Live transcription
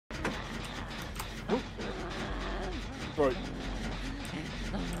Bro.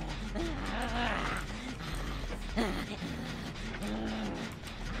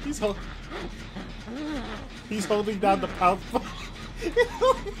 He's holding down the pound.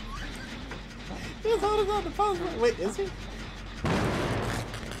 He's holding down the pound. Wait, is he?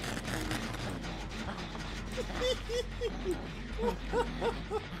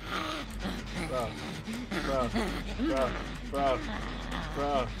 Bro.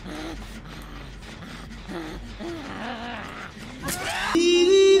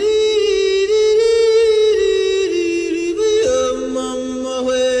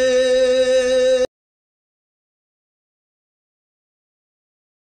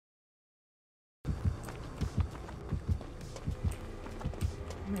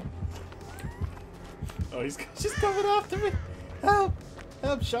 Oh, she's coming after me. Help!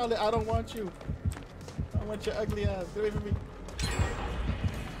 Help, Charlotte! I don't want you. I want your ugly ass. Get away from me.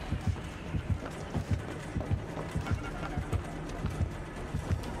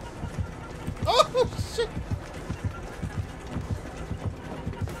 Oh shit!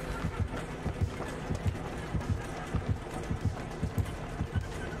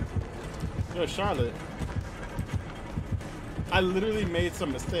 Yo, Charlotte. I literally made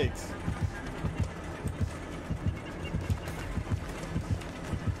some mistakes.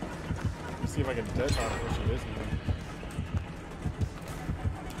 See if I can dead her where she is even.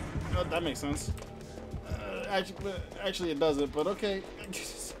 Oh, that makes sense. Actually, it doesn't, but okay.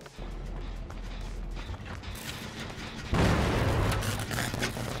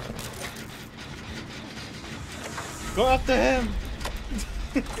 Go after him!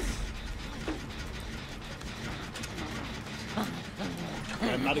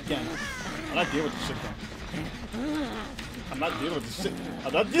 Yeah, not again. I'm not dealing with this shit though. I'm not dealing with this shit.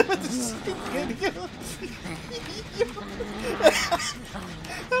 I'm not dealing with this shit.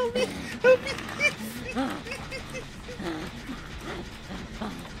 Help me! Help me!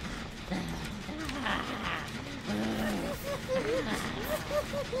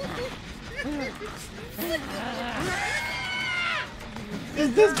 Get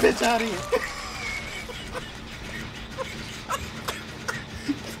this bitch out of here!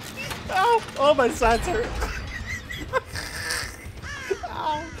 Ow! Oh, my sides hurt.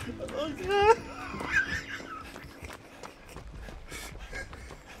 Ow! Oh god!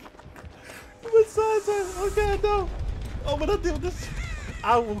 My sides hurt. Oh god, no! Oh, what I do with this?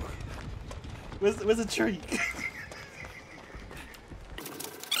 Ow! Where's the tree?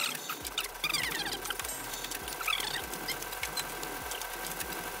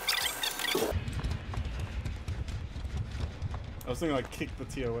 I was thinking like kick the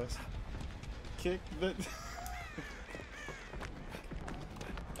TOS. Kick the.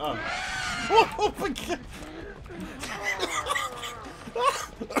 Oh. Oh my god!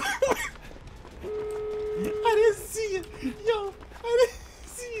 I didn't see it! Yo! I didn't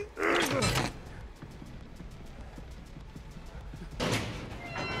see it!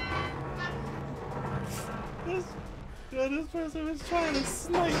 This person was trying to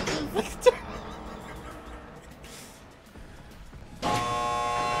snipe the victim.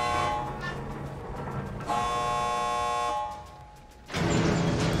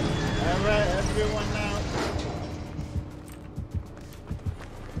 Alright, everyone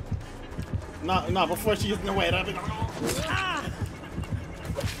now. No, before she gets in the way, that'd be like, ah!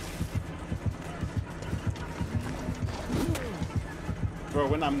 Bro,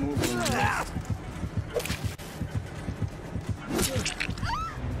 we're not moving.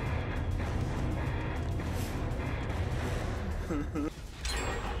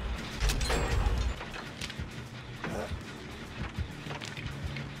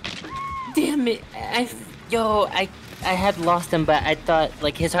 Damn it! I had lost him, but I thought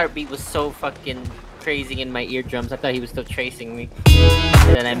like his heartbeat was so fucking crazy in my eardrums. I thought he was still chasing me,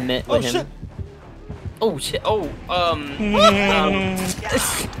 and then I met with him. Shit. Oh shit! Oh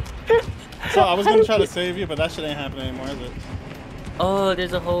So I was gonna try to save you, but that shit ain't happening anymore, is it? Oh,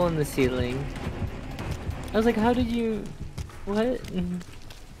 there's a hole in the ceiling. I was like, how did you? What? You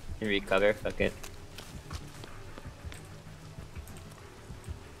recover? Fuck it.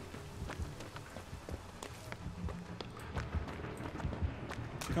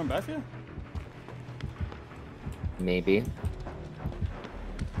 Come back here? Maybe.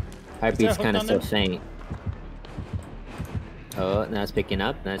 Heartbeat's kind of so faint. Oh, now it's picking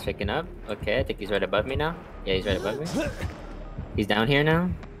up. Now it's picking up. Okay, I think he's right above me now. Yeah, he's right above me. He's down here now.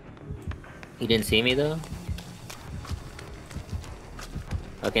 He didn't see me though.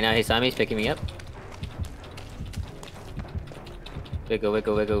 Okay, now he saw me. He's picking me up. Wiggle,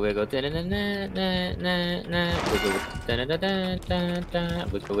 wiggle, wiggle, wiggle. Wiggle,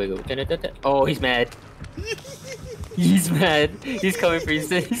 wiggle, wiggle. Oh, he's mad. He's mad. He's coming for you.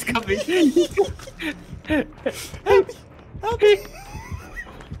 He's coming. Help me! Help me!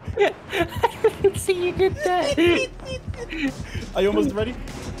 I didn't see you did that. Are you almost ready?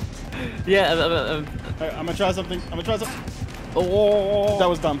 Yeah, Alright, I'm gonna try something. Oh, That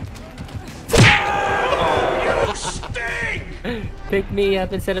was dumb. pick me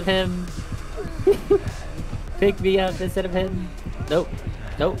up instead of him. Pick me up instead of him. Nope.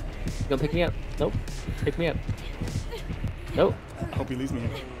 Nope. Don't pick me up. Nope. Pick me up. Nope. I hope he leaves me here.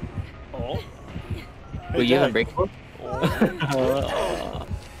 Oh. Hey, Will you Jack. unbreakable? Oh.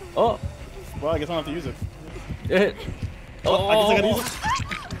 Oh. Well, I guess I don't have to use it. Oh. I guess I gotta use it.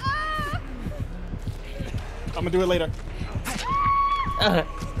 I'm gonna do it later.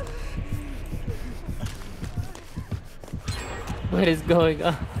 What is going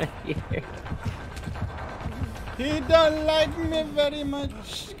on here? He don't like me very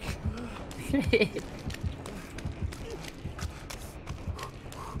much.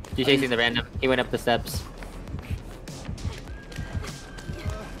 You're chasing the random. He went up the steps.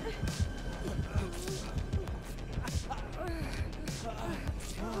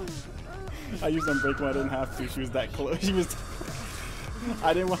 I used Unbreakable. I didn't have to. She was that close. She was.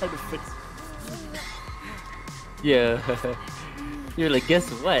 I didn't want her to fix. Yeah. You're like, guess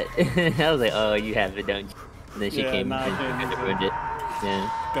what? I was like, oh, you have it, don't you? And then she Yeah, came nah, I and didn't. ruined it. Yeah.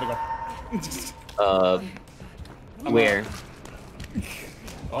 Gotta go. Where?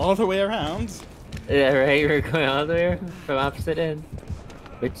 All the way around. Yeah, right. We're going all the way from opposite end.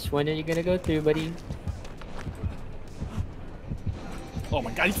 Which one are you gonna go through, buddy? Oh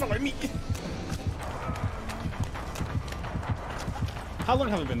my god, he's following me! How long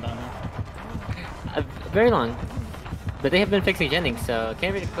have we been down here? Very long. But they have been fixing Jennings, so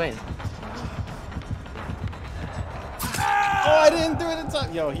can't really complain. Oh, I didn't do it in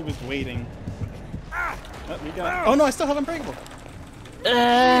time! Yo, he was waiting. Oh no, I still have Unbreakable!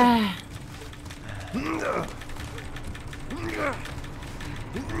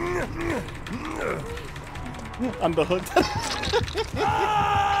 I'm the hook.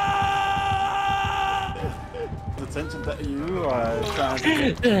 The tension that you are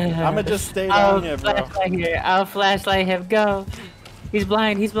trying to... I'ma just stay down here, bro. Flashlight here. I'll flashlight him. Go. He's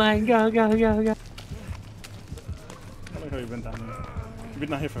blind. He's blind. Go, go, go, go. I like how you've been down here. You've been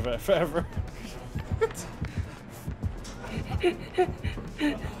down here forever.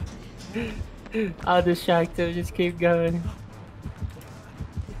 I'll distract him. Just keep going.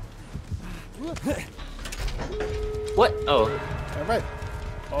 What? Oh. Alright.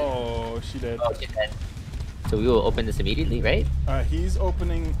 Oh, she did. Oh, she's dead. So we will open this immediately, right? Alright, he's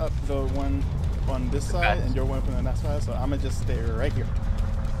opening up the one on this side, and you're opening on that side, so I'm gonna just stay right here.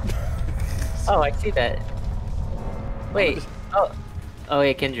 Oh, I see that. Wait. Oh. Oh,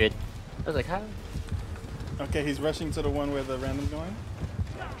 yeah, Kindred. I was like, how? Okay, he's rushing to the one where the random's going.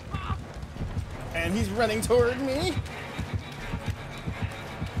 And he's running toward me.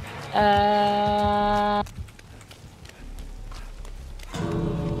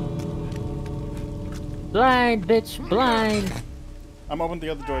 Blind, bitch, blind. I'm opening the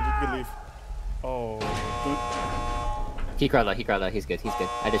other door. You can leave. Oh. He crawled out. He crawled out. He's good. He's good.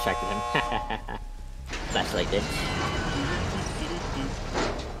 I distracted him. Flashlight, bitch.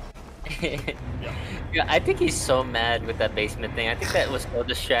 Yeah, I think he's so mad with that basement thing. I think that was so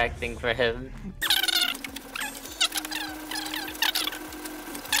distracting for him.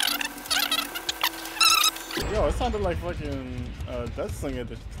 Yo, it sounded like fucking Death Slinger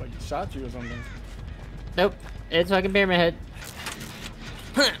that like shot you or something. Nope. It's fucking Pyramid Head.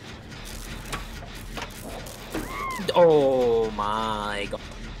 Oh my god.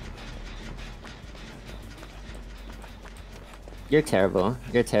 You're terrible.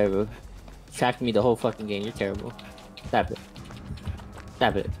 You're terrible. Tracked me the whole fucking game. You're terrible. Stop it.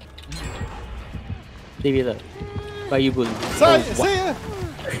 Stop it. Leave it up. Why you bully? Sorry, Oh, see ya!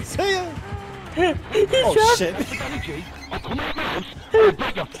 See ya! Oh shit.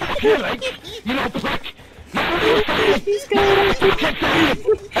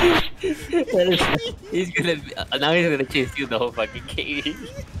 He's gonna now he's gonna chase you the whole fucking game.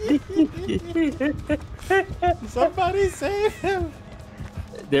 Somebody save him!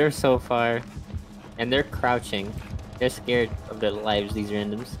 They're so far. And they're crouching. They're scared of their lives, these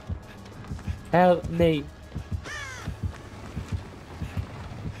randoms. Help me.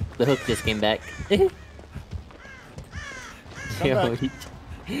 The hook just came back. Yo,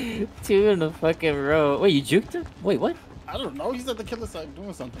 two in a fucking row. Wait, you juked him? Wait, what? I don't know. He's at the killer side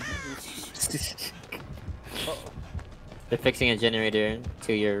doing something. They're fixing a generator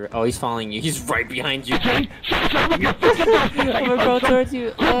to your. Oh, he's following you. He's right behind you. I'm gonna crawl towards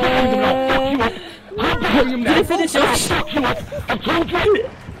you. Did he finish up?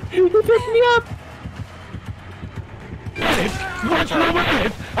 He picked me up.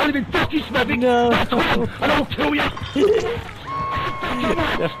 I'll be fucking smoking. No. And I'll kill you.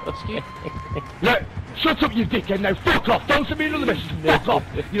 Look, shut up, you dickhead. Now, fuck off. Don't send me another message. Fuck off.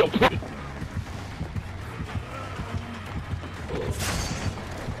 You don't put.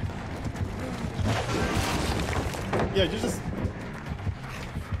 Yeah, you just.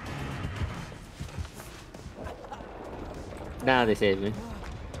 Now they saved me.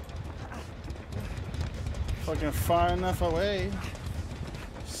 Fucking far enough away.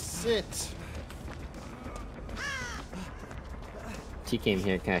 Sit. She came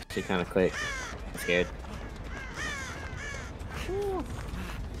here actually kind of quick. I'm scared.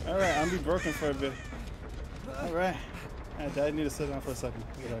 Alright, I'm be broken for a bit. Alright. I need to sit down for a second.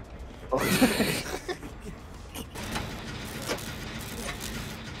 There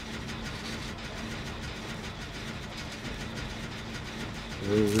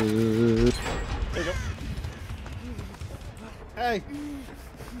you go. Hey!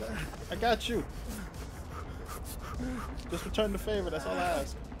 I got you. Just return the favor, that's all I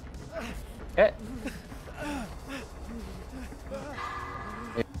ask. Eh.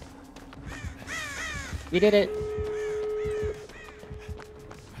 You did it.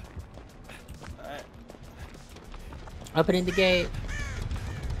 Alright. Opening the gate.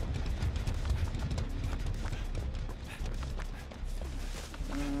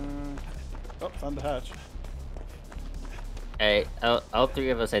 Oh, found the hatch. Hey, all three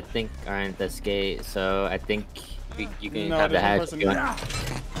of us, I think, are in this gate, so I think you can No, have the hatch. there's If you one want.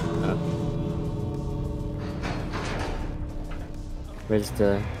 Where's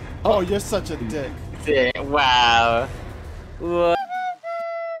the? Oh, you're such a dick. Wow. What?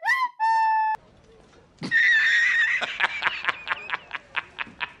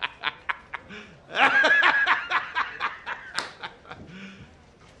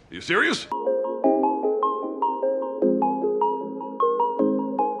 You serious?